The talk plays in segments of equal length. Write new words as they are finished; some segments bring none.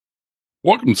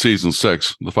Welcome to Season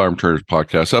 6 of the Firearm Trainers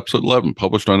Podcast, Episode 11,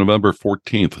 published on November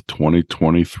 14th,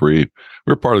 2023.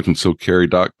 We're part of the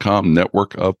ConcealedCarry.com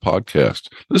network of podcasts.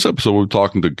 This episode, we're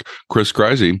talking to Chris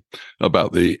Greisy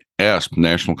about the ASP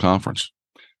National Conference.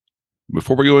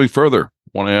 Before we go any further,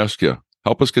 I want to ask you,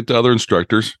 help us get to other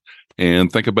instructors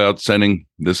and think about sending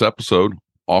this episode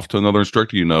off to another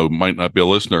instructor you know might not be a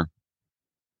listener.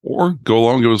 Or go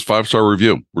along and give us a 5-star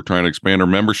review. We're trying to expand our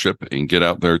membership and get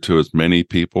out there to as many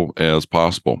people as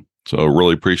possible. So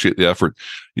really appreciate the effort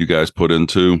you guys put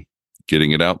into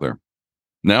getting it out there.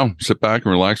 Now, sit back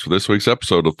and relax for this week's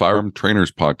episode of Firearm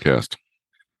Trainers Podcast.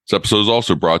 This episode is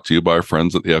also brought to you by our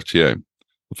friends at the FTA,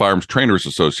 the Firearms Trainers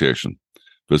Association.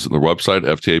 Visit their website,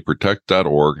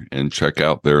 ftaprotect.org, and check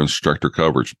out their instructor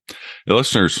coverage. The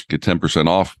listeners get 10%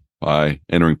 off by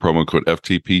entering promo code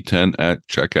FTP10 at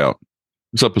checkout.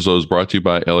 This episode is brought to you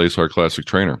by LASR Classic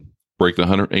Trainer. Break the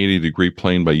 180-degree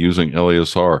plane by using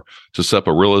LASR to set up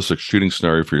a realistic shooting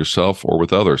scenario for yourself or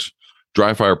with others.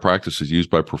 Dry fire practice is used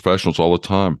by professionals all the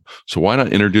time, so why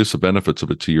not introduce the benefits of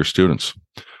it to your students?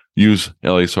 Use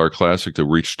LASR Classic to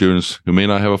reach students who may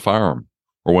not have a firearm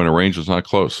or when a range is not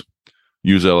close.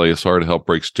 Use LASR to help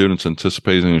break students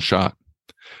anticipating a shot.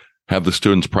 Have the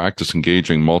students practice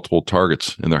engaging multiple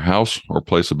targets in their house or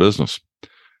place of business.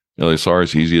 LASR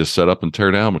is easy to set up and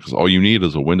tear down because all you need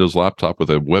is a Windows laptop with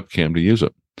a webcam to use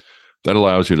it. That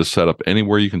allows you to set up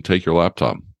anywhere you can take your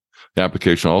laptop. The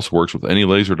application also works with any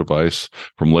laser device,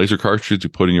 from laser cartridges you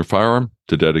put in your firearm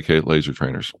to dedicated laser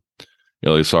trainers.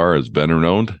 LASR is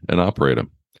vendor-owned and operated.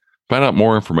 Find out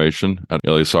more information at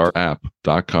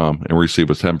lasrapp.com and receive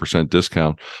a 10%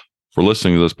 discount for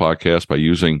listening to this podcast by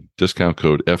using discount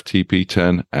code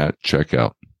FTP10 at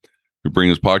checkout. We bring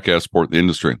this podcast to support the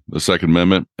industry, the Second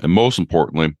Amendment, and most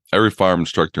importantly, every firearm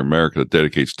instructor in America that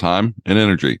dedicates time and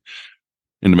energy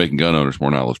into making gun owners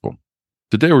more knowledgeable.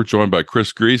 Today, we're joined by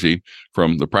Chris Greisy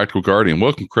from The Practical Guardian.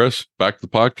 Welcome, Chris, back to the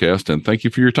podcast, and thank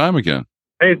you for your time again.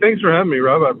 Hey, thanks for having me,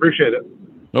 Rob. I appreciate it.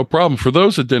 No problem. For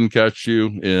those that didn't catch you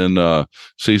in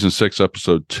Season 6,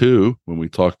 Episode 2, when we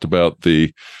talked about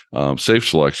the safe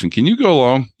selection, can you go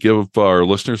along, give our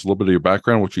listeners a little bit of your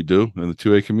background, what you do in the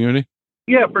 2A community?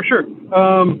 Yeah, for sure.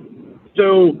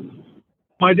 So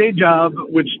my day job,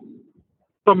 which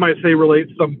some might say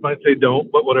relates, some might say don't,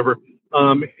 but whatever,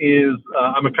 is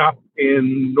I'm a cop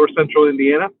in North Central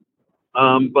Indiana.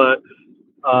 But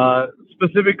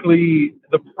specifically,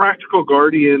 the Practical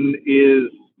Guardian is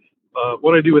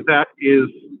what I do with that is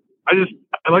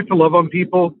I like to love on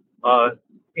people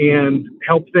and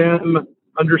help them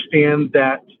understand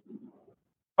that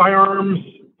firearms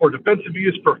for defensive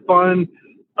use, for fun,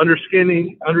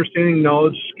 understanding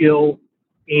knowledge, skill,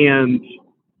 and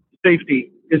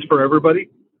safety is for everybody.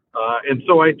 And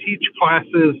so I teach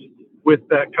classes with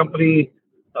that company.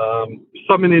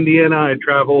 Some in Indiana. I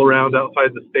travel around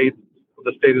outside the state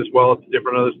as well to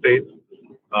different other states.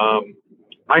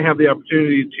 I have the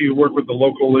opportunity to work with the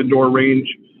local indoor range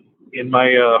in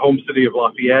my home city of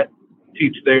Lafayette,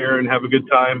 teach there and have a good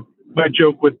time. My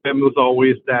joke with them was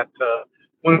always that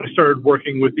when I started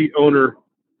working with the owner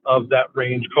of that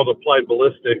range called Applied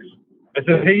Ballistics, I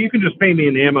said, hey, you can just pay me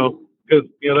in ammo because,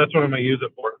 that's what I'm going to use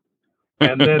it for.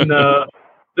 And then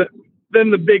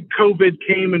then the big COVID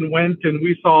came and went, and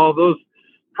we saw those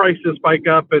prices spike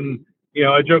up. And,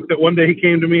 I joked that one day he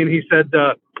came to me and he said,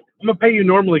 I'm going to pay you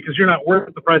normally because you're not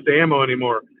worth the price of ammo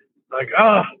anymore. Like,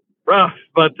 rough,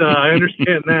 but I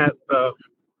understand that. So.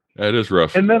 That is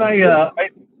rough. And then I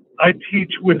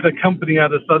teach with a company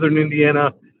out of Southern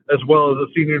Indiana, as well as a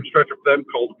senior instructor for them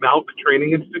called MALC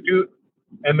Training Institute,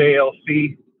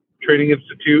 MALC Training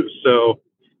Institute. So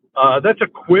that's a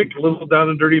quick little down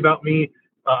and dirty about me.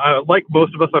 Like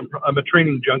most of us, I'm a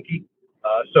training junkie.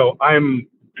 So I'm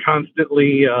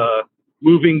constantly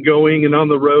moving, going, and on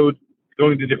the road,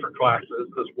 going to different classes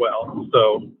as well.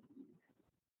 So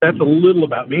that's a little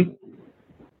about me.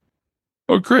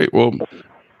 Oh, great. Well,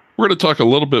 we're going to talk a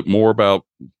little bit more about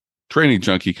training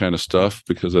junkie kind of stuff,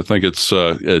 because I think it's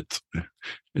it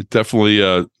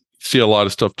definitely see a lot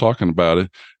of stuff talking about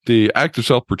it. The Active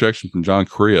Self-Protection from John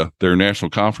Korea, their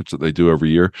national conference that they do every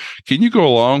year. Can you go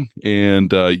along?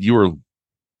 And you were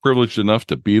privileged enough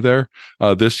to be there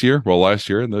this year, well, last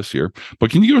year and this year. But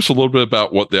can you give us a little bit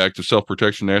about what the Active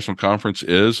Self-Protection National Conference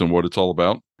is and what it's all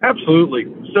about?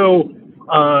 Absolutely. So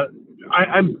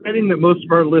I'm betting that most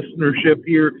of our listenership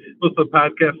here, most of the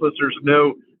podcast listeners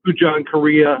know who John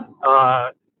Korea,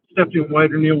 Stephanie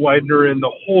Widener, Neil Widener, and the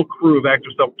whole crew of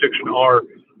Active Self-Protection are.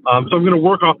 So I'm going to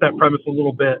work off that premise a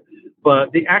little bit.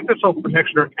 But the Active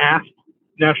Self-Protection, or ASP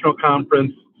National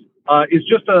Conference, is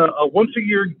just a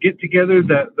once-a-year get-together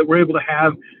that we're able to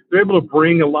have. They're able to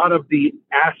bring a lot of the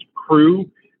ASP crew,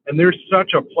 and there's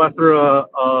such a plethora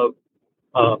of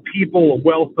people, a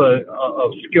wealth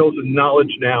of skills and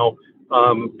knowledge now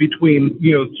between,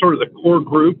 sort of the core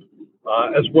group,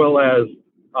 as well as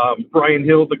Brian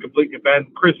Hill, the complete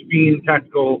event, Chris Bean,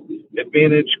 Tactical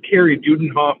Advantage, Carrie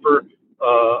Dudenhofer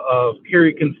of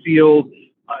Carrie Concealed,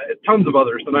 tons of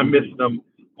others, and I'm missing them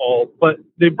all. But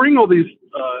they bring all these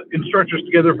instructors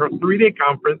together for a 3-day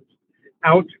conference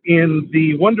out in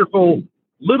the wonderful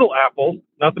Little Apple,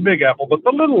 not the Big Apple, but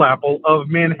the Little Apple of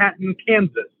Manhattan,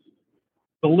 Kansas.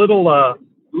 The little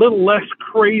less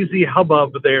crazy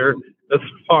hubbub there as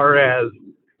far as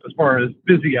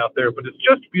busy out there, but it's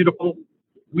just beautiful.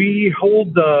 They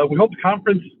hold the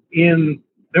conference in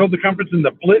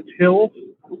the Flint Hills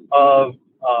of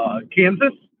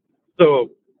Kansas, so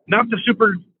not the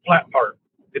super flat part.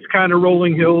 It's kind of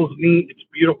rolling hills, neat. It's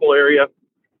a beautiful area,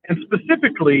 and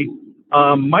specifically,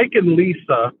 Mike and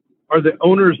Lisa are the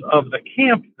owners of the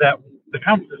camp that the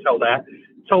conference is held at.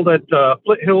 It's held at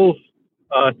Flint Hills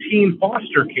Teen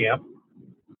Foster Camp,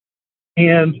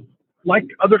 and like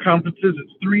other conferences,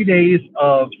 it's 3 days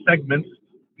of segments.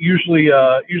 Usually,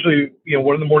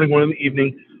 one in the morning, one in the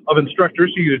evening, of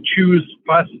instructors. So you choose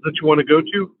classes that you want to go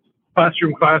to,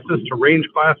 classroom classes to range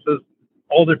classes,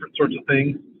 all different sorts of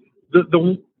things.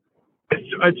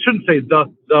 I shouldn't say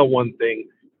the one thing.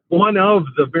 One of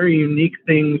the very unique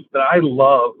things that I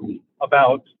love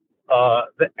about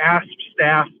the ASP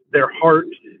staff, their heart,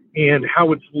 and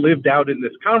how it's lived out in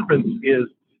this conference is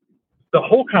the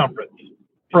whole conference,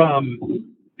 from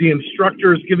the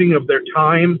instructors giving of their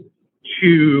time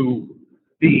to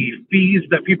the fees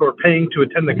that people are paying to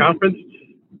attend the conference,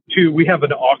 to we have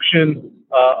an auction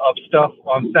of stuff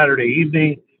on Saturday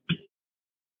evening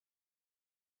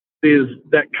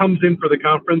that comes in for the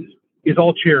conference is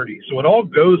all charity. So it all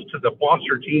goes to the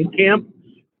foster teen camp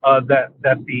that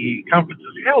the conference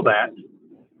is held at,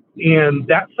 and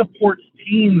that supports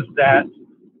teens that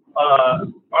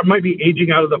might be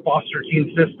aging out of the foster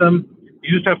teen system.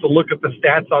 You just have to look at the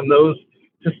stats on those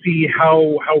to see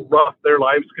how rough their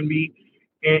lives can be.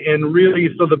 And really,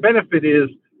 so the benefit is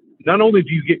not only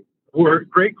do you get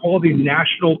great quality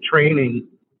national training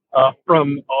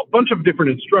from a bunch of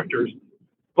different instructors,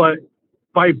 but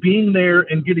by being there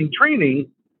and getting training,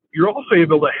 you're also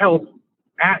able to help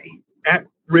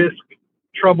at-risk,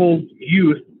 troubled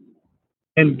youth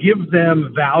and give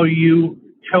them value,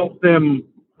 help them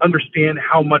understand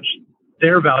how much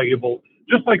they're valuable,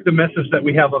 just like the message that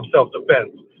we have of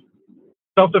self-defense.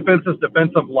 Self-defense is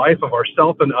defense of life, of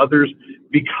ourselves and others,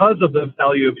 because of the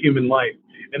value of human life.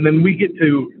 And then we get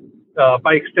to,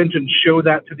 by extension, show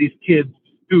that to these kids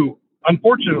who,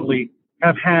 unfortunately,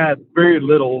 have had very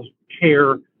little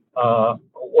care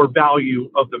or value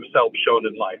of themselves shown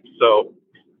in life. So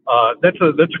that's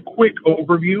a quick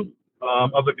overview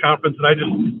of the conference, and I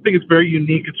just think it's very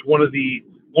unique. It's one of the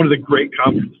great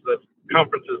conferences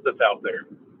that's out there.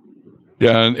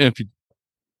 Yeah, and if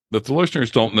the listeners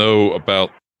don't know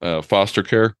about foster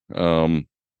care,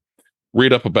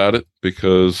 read up about it,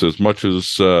 because as much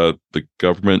as the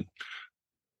government,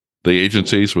 the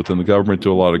agencies within the government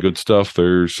do a lot of good stuff,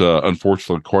 there's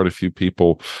unfortunately quite a few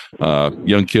people,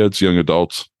 young kids, young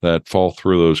adults, that fall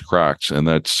through those cracks, and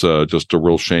that's just a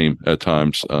real shame at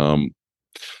times.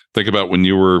 Think about when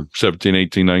you were 17,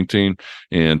 18, 19,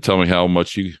 and tell me how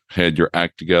much you had your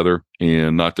act together,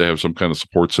 and not to have some kind of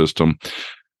support system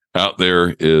out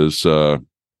there is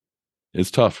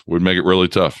tough. Would make it really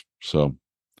tough. So,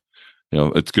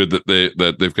 it's good that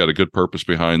they've got a good purpose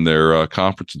behind their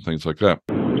conference and things like that.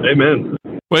 Amen.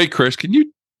 Wait, Chris, can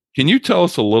you tell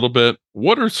us a little bit?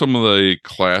 What are some of the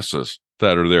classes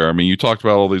that are there? I mean, you talked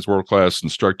about all these world-class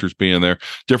instructors being there,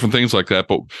 different things like that,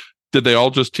 but did they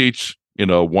all just teach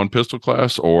one pistol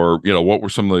class, or what were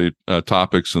some of the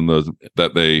topics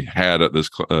that they had at this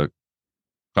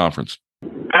conference?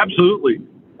 Absolutely,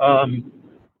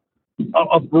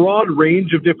 a broad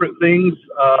range of different things.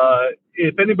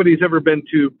 If anybody's ever been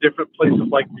to different places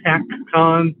like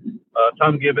TACCon,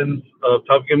 Tom Gibbons of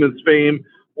Tom Gibbons fame,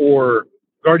 or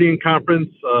Guardian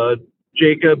Conference,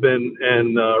 Jacob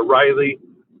and Riley,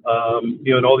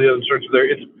 and all the other instructors there,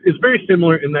 it's very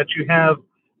similar in that you have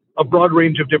a broad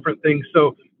range of different things.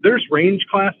 So there's range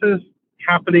classes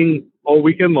happening all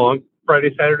weekend long,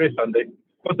 Friday, Saturday, Sunday,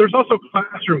 but there's also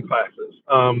classroom classes.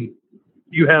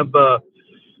 You have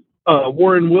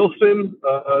Warren Wilson.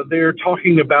 They're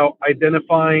talking about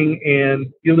identifying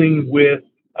and dealing with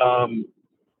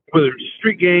whether it's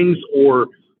street gangs or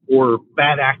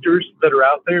bad actors that are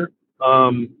out there.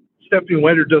 Stephanie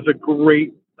Whiter does a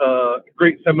great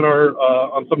seminar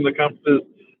on some of the conferences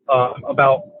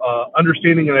about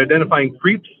understanding and identifying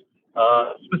creeps,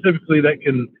 specifically that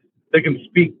can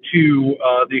speak to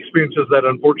the experiences that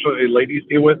unfortunately ladies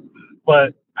deal with.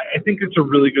 But I think it's a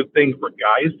really good thing for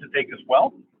guys to take as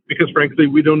well, because frankly,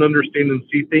 we don't understand and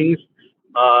see things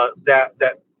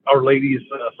that our ladies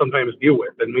sometimes deal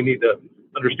with, and we need to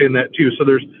understand that too. So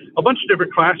there's a bunch of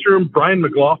different classrooms. Brian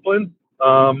McLaughlin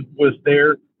was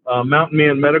there, Mountain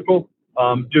Man Medical,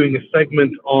 doing a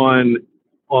segment on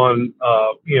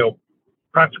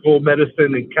practical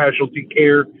medicine and casualty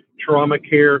care, trauma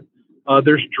care.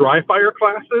 There's dry fire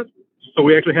classes, so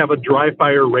we actually have a dry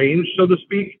fire range, so to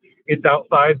speak. It's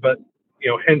outside, but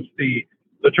hence the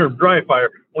term dry fire.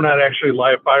 We're not actually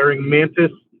live firing.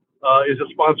 Mantis is a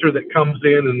sponsor that comes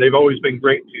in, and they've always been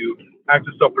great to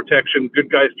active self-protection,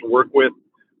 good guys to work with,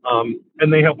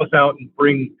 and they help us out and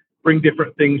bring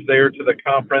different things there to the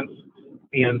conference.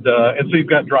 And so you've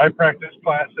got dry practice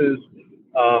classes,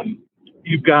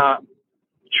 you've got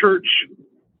church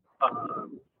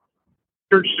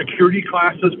security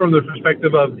classes from the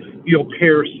perspective of you'll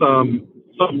pair some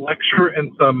lecture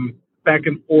and some back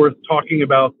and forth talking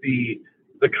about the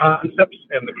concepts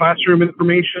and the classroom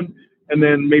information. And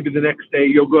then maybe the next day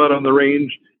you'll go out on the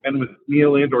range and with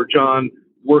Neil and or John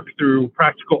work through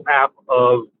practical app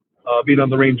of being on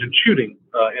the range and shooting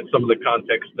and some of the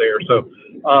context there. So,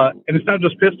 and it's not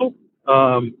just pistol.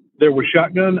 There was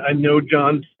shotgun. I know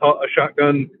John taught a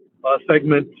shotgun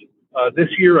segment this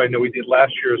year. I know he did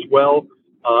last year as well.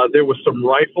 There was some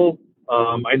rifle.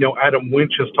 I know Adam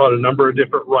Winch has taught a number of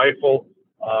different rifle.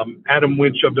 Adam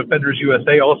Winch of Defenders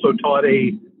USA also taught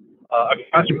a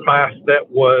classroom class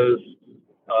that was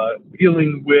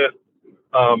dealing with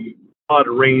a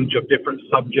range of different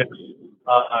subjects,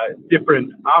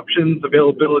 different options,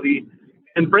 availability,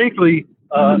 and frankly,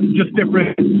 just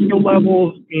different skill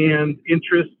levels and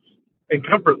interests and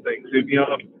comfort things.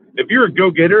 If you're a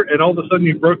go-getter and all of a sudden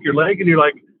you broke your leg and you're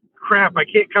like, crap, I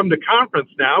can't come to conference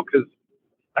now because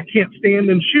I can't stand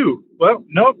and shoot. Well,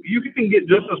 nope, you can get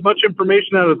just as much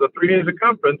information out of the 3 days of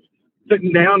conference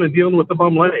sitting down and dealing with the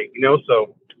bum leg,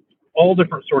 so all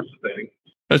different sorts of things.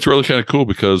 That's really kind of cool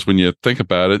because when you think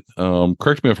about it,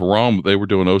 correct me if I'm wrong, but they were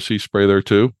doing OC spray there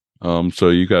too. So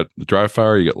you got the dry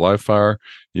fire, you got live fire,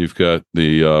 you've got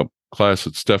the class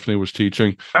that Stephanie was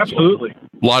teaching. Absolutely.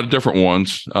 So a lot of different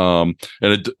ones. And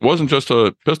it wasn't just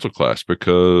a pistol class,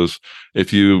 because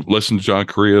if you listen to John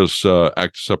Correa's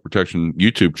Active Self-Protection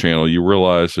YouTube channel, you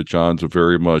realize that John's a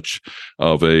very much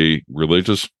of a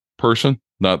religious person.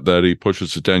 Not that he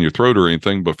pushes it down your throat or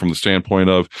anything, but from the standpoint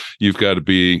of you've got to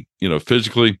be,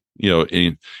 physically,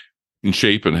 in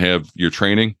shape and have your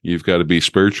training. You've got to be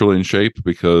spiritually in shape,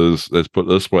 because let's put it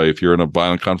this way, if you're in a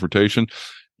violent confrontation,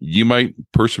 you might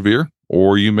persevere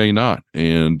or you may not.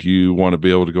 And you want to be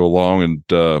able to go along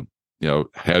and,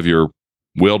 have your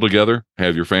will together,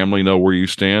 have your family know where you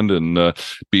stand, and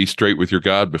be straight with your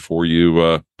God before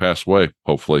you pass away,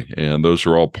 hopefully. And those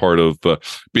are all part of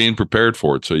being prepared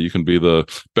for it. So you can be the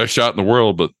best shot in the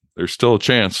world, but there's still a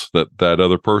chance that that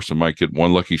other person might get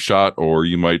one lucky shot, or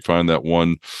you might find that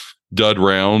one dud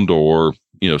round, or,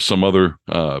 some other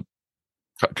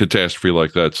catastrophe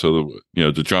like that. So,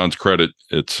 to John's credit,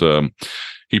 it's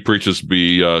he preaches to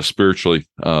be spiritually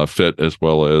fit as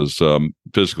well as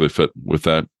physically fit with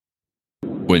that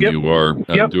when you are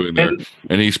doing there.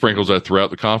 And he sprinkles that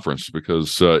throughout the conference,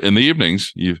 because in the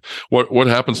evenings, what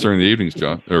happens during the evenings,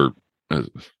 John or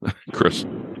Chris?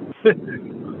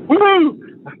 Woo!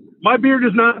 My beard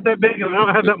is not that big, and I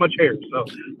don't have that much hair. So,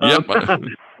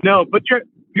 no, but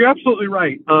you're absolutely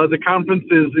right. The conference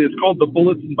is called the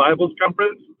Bullets and Bibles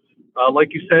Conference.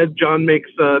 Like you said, John makes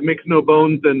no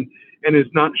bones and is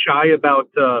not shy about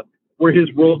where his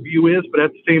worldview is. But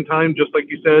at the same time, just like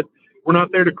you said, we're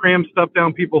not there to cram stuff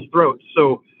down people's throats.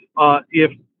 So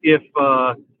if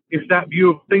that view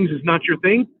of things is not your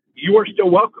thing, you are still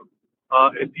welcome.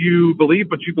 If you believe,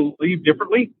 but you believe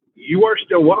differently, you are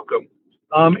still welcome.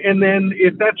 And then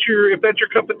if that's your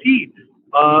cup of tea,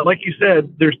 like you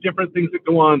said, there's different things that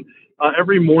go on.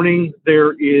 Every morning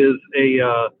there is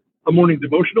a morning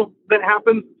devotional that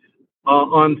happens.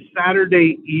 On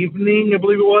Saturday evening, I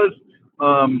believe it was,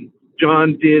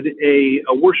 John did a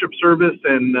worship service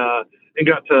and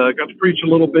got to preach a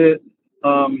little bit.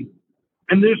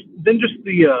 And there's then just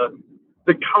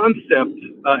the concept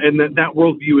and that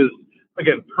worldview is,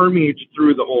 again, permeates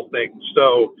through the whole thing.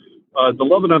 So the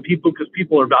loving on people, because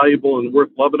people are valuable and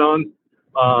worth loving on,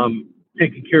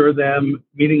 taking care of them,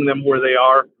 meeting them where they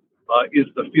are, is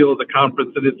the feel of the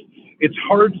conference. And it's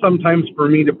hard sometimes for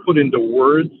me to put into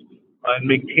words and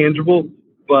make tangible,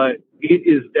 but it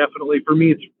is definitely, for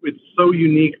me, it's so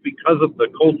unique because of the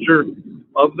culture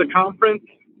of the conference,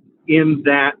 in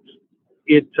that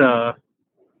it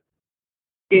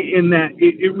in that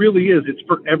it really is. It's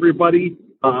for everybody,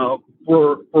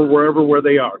 for where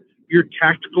they are. Your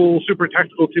super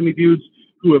tactical Timmy dudes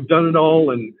who have done it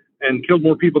all and killed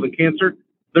more people than cancer,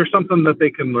 there's something that they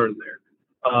can learn there.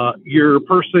 Your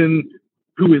person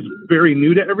who is very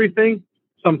new to everything,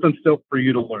 something still for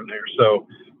you to learn there. So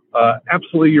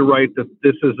absolutely, you're right that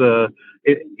this is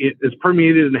it is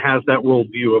permeated and has that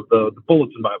worldview of the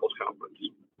Bulletin Bibles Conference.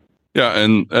 Yeah,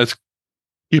 and as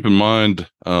keep in mind,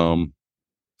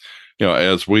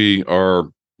 as we are,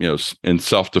 in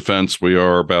self-defense, we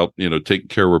are about, taking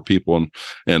care of our people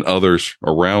and others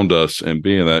around us, and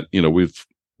being that,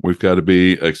 we've got to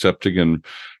be accepting and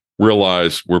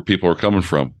realize where people are coming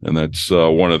from. And that's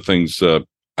one of the things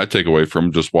I take away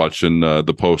from just watching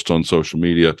the post on social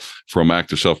media from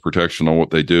Active Self-Protection on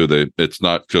what they do. It's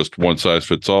not just one size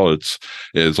fits all. It's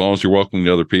as long as you're welcoming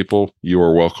other people, you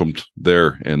are welcomed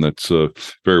there. And that's a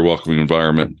very welcoming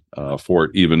environment for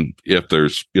it, even if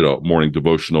there's, morning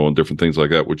devotional and different things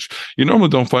like that, which you normally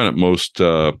don't find at most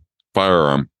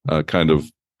firearm kind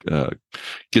of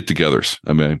get-togethers.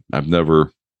 I mean, I've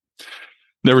never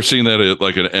seen that at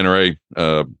like an NRA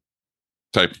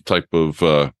type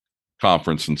of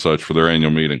conference and such for their annual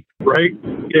meeting. Right.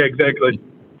 Yeah, exactly.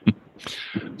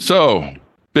 So,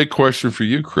 big question for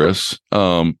you, Chris.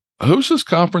 Who's this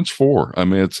conference for? I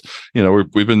mean, it's,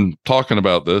 we've been talking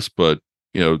about this, but,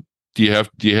 do you have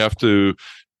to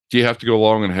go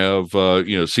along and have,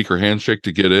 secret handshake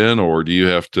to get in, or do you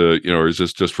have to, or is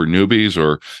this just for newbies,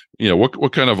 or,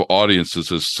 what kind of audience is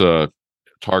this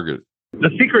target?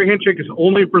 The secret handshake is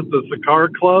only for the cigar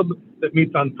club that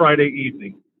meets on Friday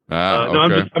evening. Okay. No,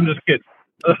 I'm just kidding.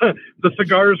 The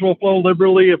cigars will flow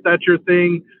liberally if that's your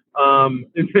thing.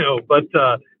 But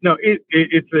no,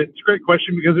 it's a great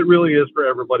question because it really is for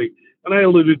everybody. And I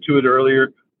alluded to it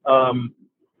earlier.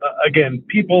 Again,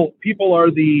 people are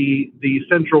the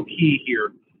central key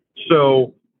here.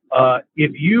 So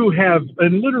if you have,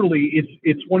 and literally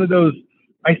it's one of those,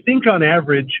 I think on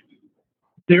average,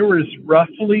 there was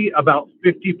roughly about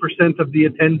 50% of the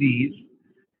attendees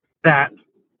that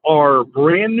are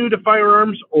brand new to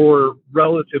firearms or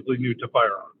relatively new to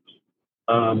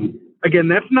firearms. Again,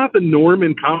 that's not the norm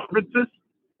in conferences,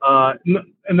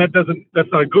 and that's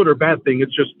not a good or bad thing.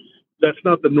 It's just that's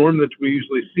not the norm that we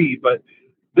usually see. But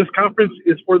this conference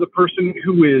is for the person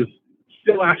who is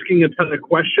still asking a ton of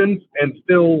questions and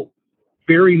still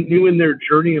very new in their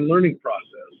journey and learning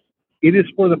process. It is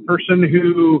for the person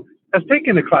who has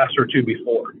taken a class or two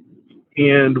before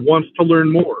and wants to learn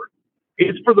more.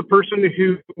 It's for the person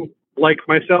who, like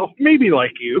myself, maybe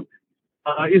like you,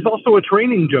 is also a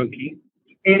training junkie.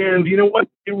 And you know what?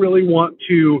 They really want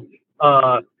to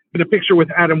get a picture with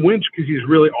Adam Winch because he's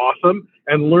really awesome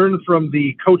and learn from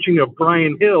the coaching of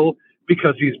Brian Hill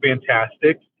because he's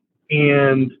fantastic.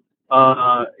 And,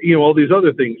 all these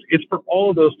other things. It's for all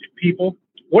of those people.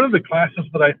 One of the classes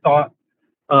that I thought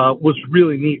was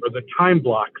really neat, or the time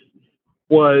blocks,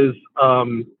 was,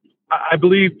 I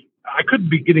believe, I could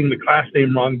be getting the class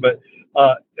name wrong, but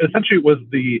essentially it was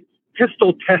the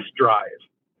pistol test drive.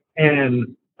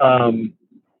 And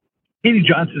Katie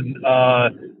Johnson,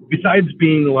 besides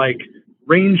being like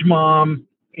range mom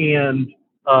and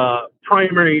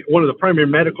one of the primary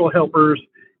medical helpers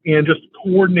and just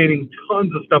coordinating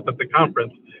tons of stuff at the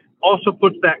conference, also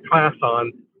puts that class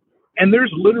on. And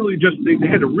there's literally they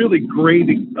had a really great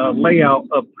layout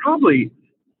of probably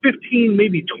 15,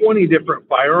 maybe 20 different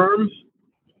firearms.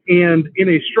 And in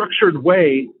a structured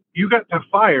way, you got to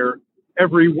fire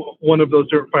every one of those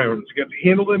different firearms. You got to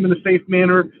handle them in a safe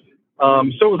manner. So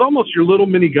it was almost your little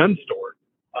mini gun store,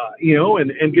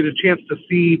 and get a chance to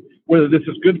see whether this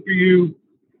is good for you,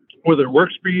 whether it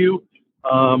works for you.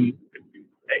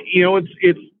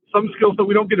 It's some skills that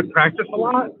we don't get to practice a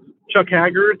lot. Chuck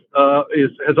Haggard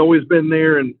has always been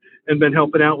there and been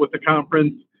helping out with the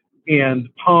conference. And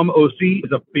Palm OC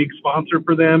is a big sponsor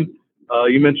for them.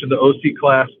 You mentioned the OC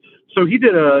class. So he's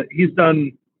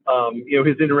done,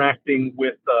 his interacting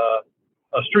with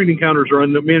street encounters or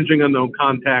managing unknown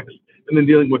contacts and then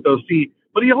dealing with OC.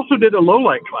 But he also did a low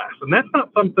light class. And that's not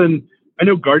something, I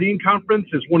know Guardian Conference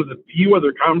is one of the few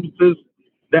other conferences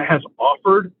that has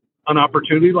offered an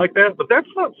opportunity like that. But that's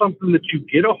not something that you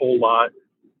get a whole lot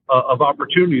of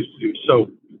opportunities to do.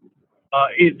 So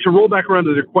to roll back around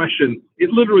to the question, it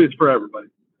literally is for everybody.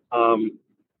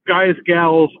 Guys,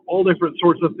 gals, all different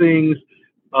sorts of things,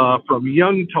 from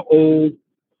young to old,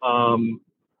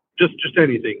 just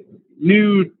anything.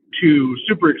 New to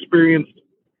super experienced,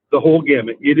 the whole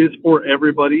gamut. It is for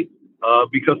everybody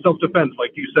because self-defense,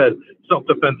 like you said,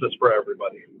 self-defense is for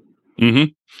everybody.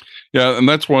 Mm-hmm. Yeah, and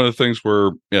that's one of the things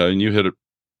where, and you hit it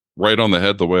right on the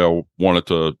head the way I wanted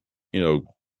to,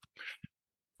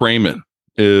 frame it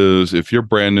is if you're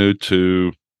brand new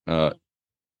to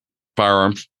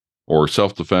firearms or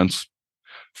self-defense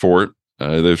for it,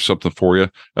 there's something for you,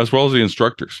 as well as the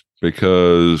instructors,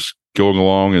 because going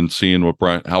along and seeing what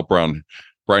Brian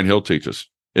Hill teaches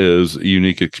is a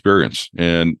unique experience,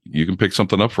 and you can pick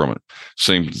something up from it.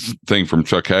 Same thing from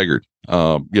Chuck Haggard.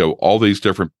 All these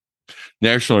different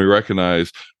nationally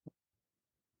recognized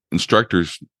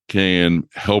instructors can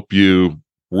help you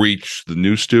reach the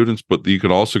new students, but you can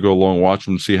also go along and watch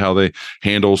them and see how they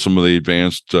handle some of the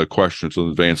advanced questions and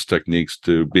advanced techniques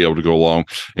to be able to go along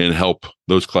and help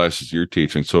those classes you're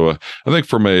teaching. So I think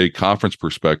from a conference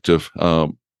perspective, I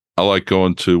like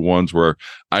going to ones where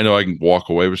I know I can walk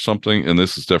away with something. And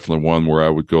this is definitely one where I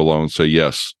would go along and say,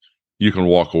 yes, you can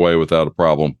walk away without a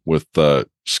problem with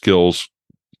skills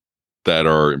that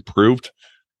are improved,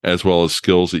 as well as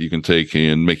skills that you can take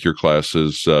and make your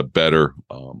classes better,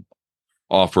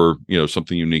 offer,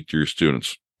 something unique to your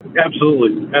students.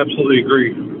 Absolutely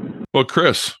agree. Well,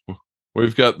 Chris,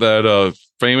 we've got that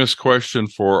famous question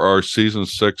for our season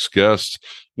 6 guest.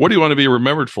 What do you want to be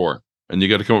remembered for? And you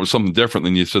got to come up with something different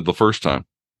than you said the first time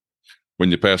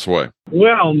when you pass away.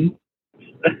 Well,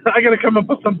 I got to come up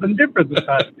with something different this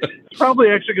time. It's probably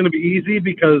actually going to be easy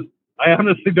because I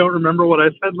honestly don't remember what I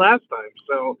said last time.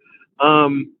 So,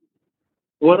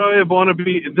 what I want to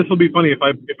be, this will be funny if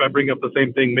I bring up the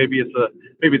same thing. Maybe it's a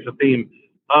theme.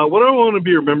 What I want to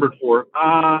be remembered for,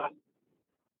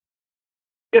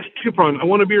 yes, two-pronged. I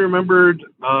want to be remembered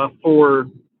for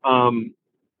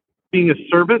being a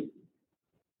servant,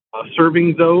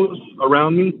 serving those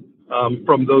around me,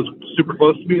 from those super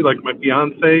close to me, like my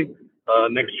fiance,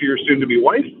 next year soon-to-be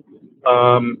wife,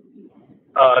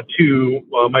 to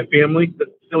my family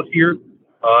that's still here,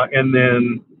 and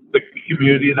then the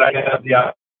community that I have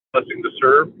the blessing to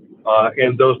serve,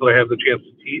 and those that I have the chance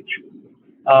to teach.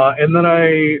 And then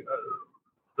the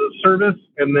service,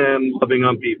 and then loving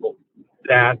on people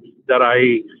that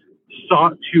I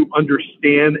sought to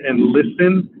understand and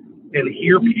listen and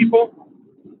hear people,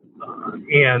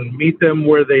 and meet them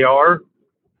where they are.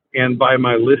 And by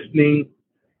my listening,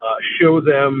 show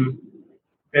them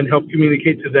and help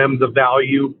communicate to them the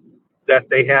value that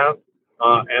they have,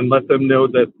 and let them know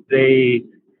that they,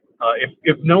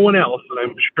 if no one else, and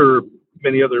I'm sure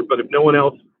many other, but if no one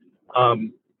else,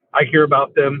 I hear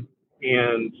about them,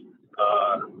 and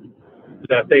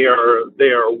that they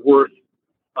are worth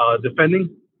defending.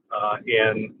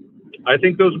 And I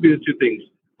think those would be the two things: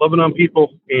 loving on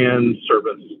people and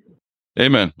service.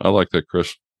 Amen. I like that,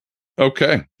 Chris.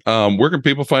 Okay. Where can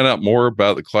people find out more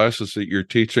about the classes that you're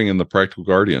teaching in the Practical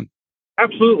Guardian?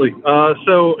 Absolutely.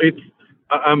 So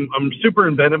I'm super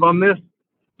inventive on this.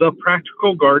 The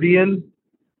Practical Guardian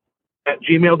at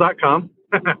gmail.com.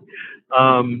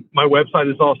 My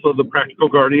website is also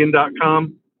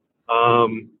thepracticalguardian.com.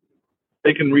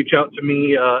 They can reach out to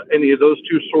me, any of those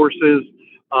two sources.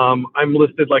 I'm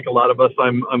listed, like a lot of us,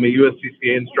 I'm a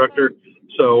USCCA instructor,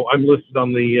 so I'm listed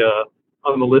on the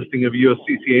listing of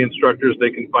USCCA instructors.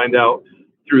 They can find out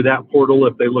through that portal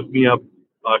if they look me up,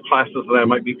 classes that I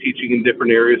might be teaching in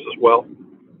different areas as well.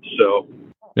 So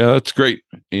yeah, that's great.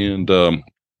 And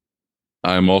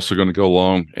I'm also going to go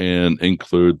along and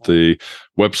include the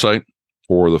website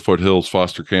for the Foothills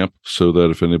Foster Camp, so that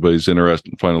if anybody's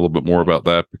interested in finding a little bit more about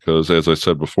that, because as I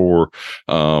said before,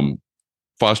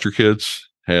 foster kids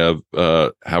have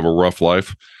a rough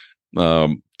life.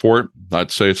 For it,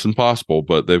 I'd say it's impossible,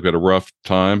 but they've got a rough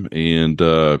time, and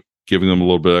giving them a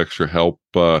little bit extra help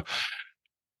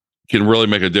can really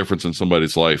make a difference in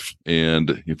somebody's life.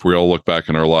 And if we all look back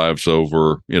in our lives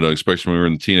over, especially when we were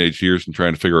in the teenage years and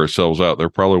trying to figure ourselves out, there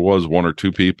probably was one or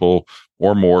two people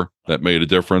or more that made a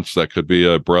difference. That could be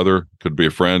a brother, could be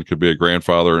a friend, could be a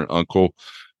grandfather, an uncle,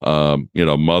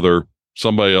 mother,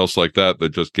 somebody else like that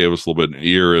just gave us a little bit of an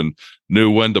ear and knew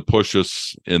when to push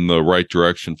us in the right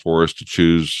direction for us to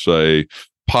choose a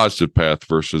positive path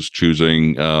versus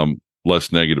choosing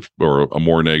less negative or a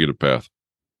more negative path.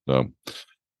 So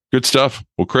good stuff.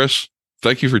 Well, Chris,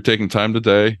 thank you for taking time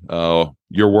today.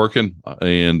 You're working,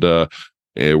 and I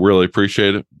really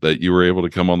appreciate it that you were able to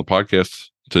come on the podcast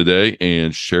today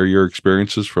and share your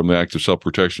experiences from the Active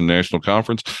Self-Protection National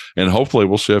Conference. And hopefully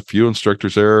we'll see a few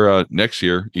instructors there next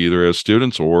year, either as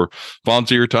students or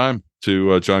volunteer your time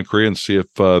to John Korea, and see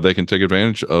if they can take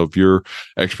advantage of your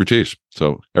expertise.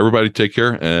 So everybody take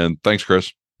care, and thanks,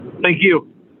 Chris. Thank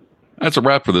you. That's a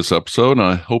wrap for this episode, and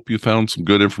I hope you found some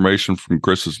good information from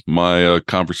my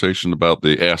conversation about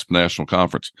the ASP National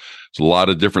Conference. There's a lot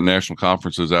of different national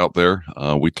conferences out there.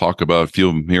 We talk about a few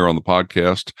of them here on the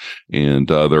podcast, and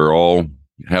they're all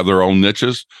have their own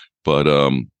niches, but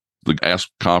the ASP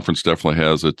conference definitely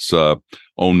has its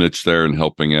own niche there in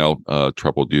helping out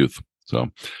troubled youth. So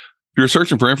if you're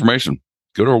searching for information,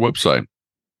 go to our website,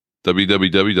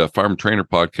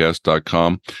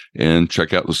 www.firemantrainerpodcast.com, and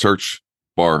check out the search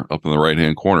bar up in the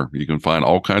right-hand corner. You can find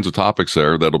all kinds of topics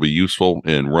there that'll be useful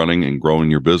in running and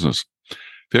growing your business.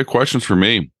 If you have questions for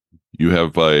me, you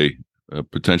have a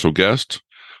potential guest,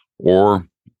 or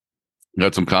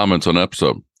got some comments on an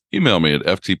episode, email me at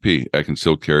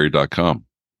ftp@concealedcarry.com.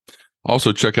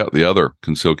 Also, check out the other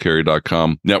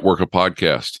concealedcarry.com network of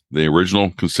podcasts, the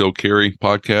original Concealed Carry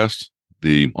podcast,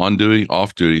 the On Duty,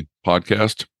 Off Duty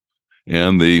podcast,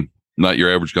 and the Not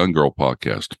Your Average Gun Girl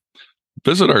podcast.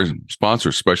 Visit our sponsor,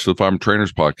 especially the Firearm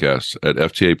Trainers podcast, at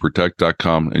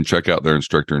ftaprotect.com and check out their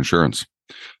instructor insurance.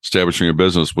 Establishing your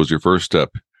business was your first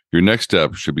step. Your next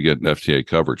step should be getting FTA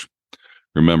coverage.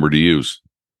 Remember to use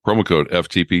promo code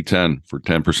FTP10 for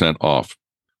 10% off.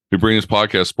 We bring this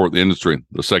podcast to support the industry,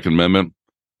 the Second Amendment,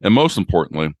 and most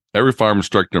importantly, every firearm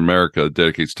instructor in America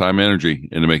dedicates time and energy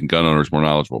into making gun owners more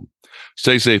knowledgeable.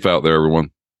 Stay safe out there,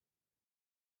 everyone.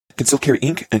 Concealed Carry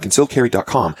Inc. and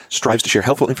ConcealedCarry.com strives to share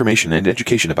helpful information and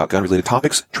education about gun-related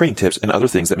topics, training tips, and other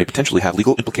things that may potentially have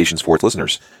legal implications for its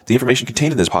listeners. The information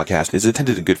contained in this podcast is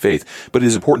intended in good faith, but it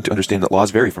is important to understand that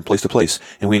laws vary from place to place,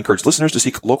 and we encourage listeners to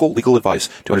seek local legal advice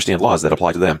to understand laws that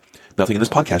apply to them. Nothing in this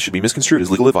podcast should be misconstrued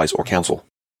as legal advice or counsel.